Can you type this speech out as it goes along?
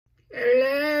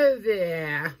Hello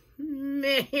there.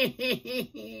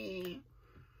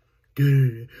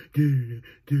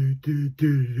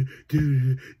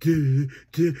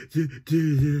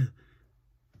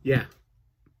 Yeah,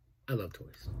 I love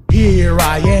toys. Here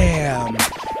I am,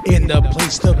 in the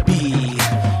place to be,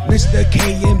 Mr.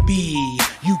 K&B,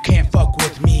 you can't fuck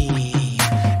with me.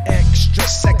 Extra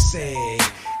sexy,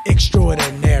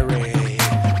 extraordinary,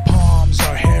 palms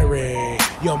are hairy,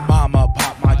 your mama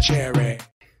popped my cherry.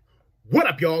 What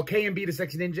up, y'all? K&B the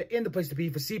Sexy Ninja in the place to be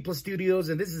for C Plus Studios,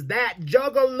 and this is that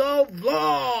Juggalo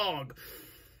vlog.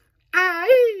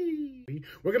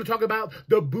 We're going to talk about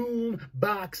the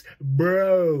Boombox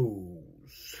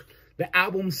Bros, the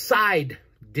album Side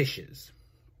Dishes.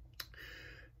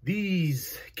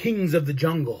 These kings of the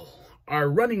jungle are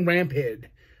running rampant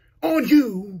on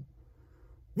you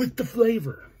with the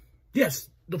flavor. Yes,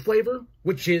 the flavor,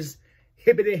 which is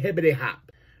hibbity hibbity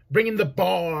hop. Bringing the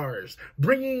bars,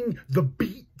 bringing the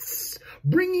beats,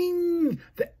 bringing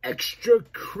the extra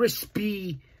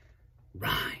crispy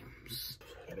rhymes.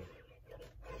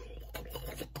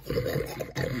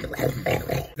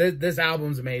 This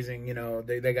album's amazing, you know.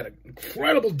 They got an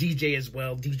incredible DJ as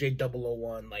well, DJ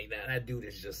 001. Like that dude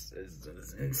is just is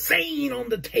insane on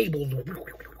the tables.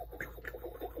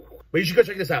 But you should go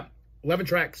check this out. 11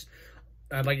 tracks.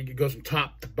 Like it goes from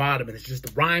top to bottom, and it's just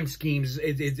the rhyme schemes.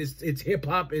 It's hip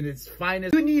hop in its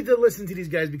finest. You need to listen to these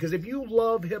guys because if you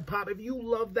love hip hop, if you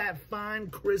love that fine,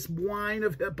 crisp wine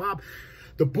of hip hop,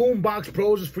 the Boombox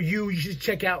Bros is for you. You should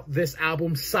check out this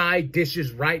album, Side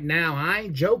Dishes, right now. I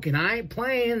ain't joking. I ain't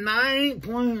playing. Now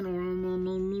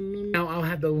I'll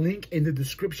have the link in the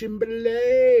description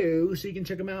below so you can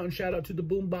check them out and shout out to the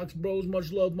Boombox Bros.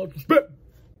 Much love, much respect.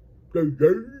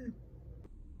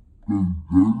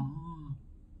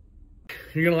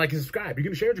 You're going to like and subscribe. You're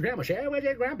going to share with your grandma. Share with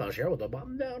your grandpa. Share with the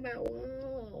bum down at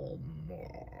Walmart.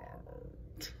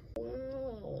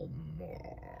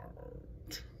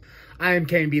 I am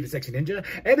K&B the Sexy Ninja.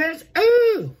 And there's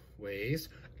always,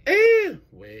 woo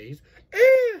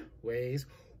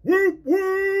woo.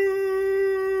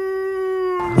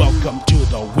 Welcome to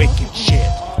the wicked shit.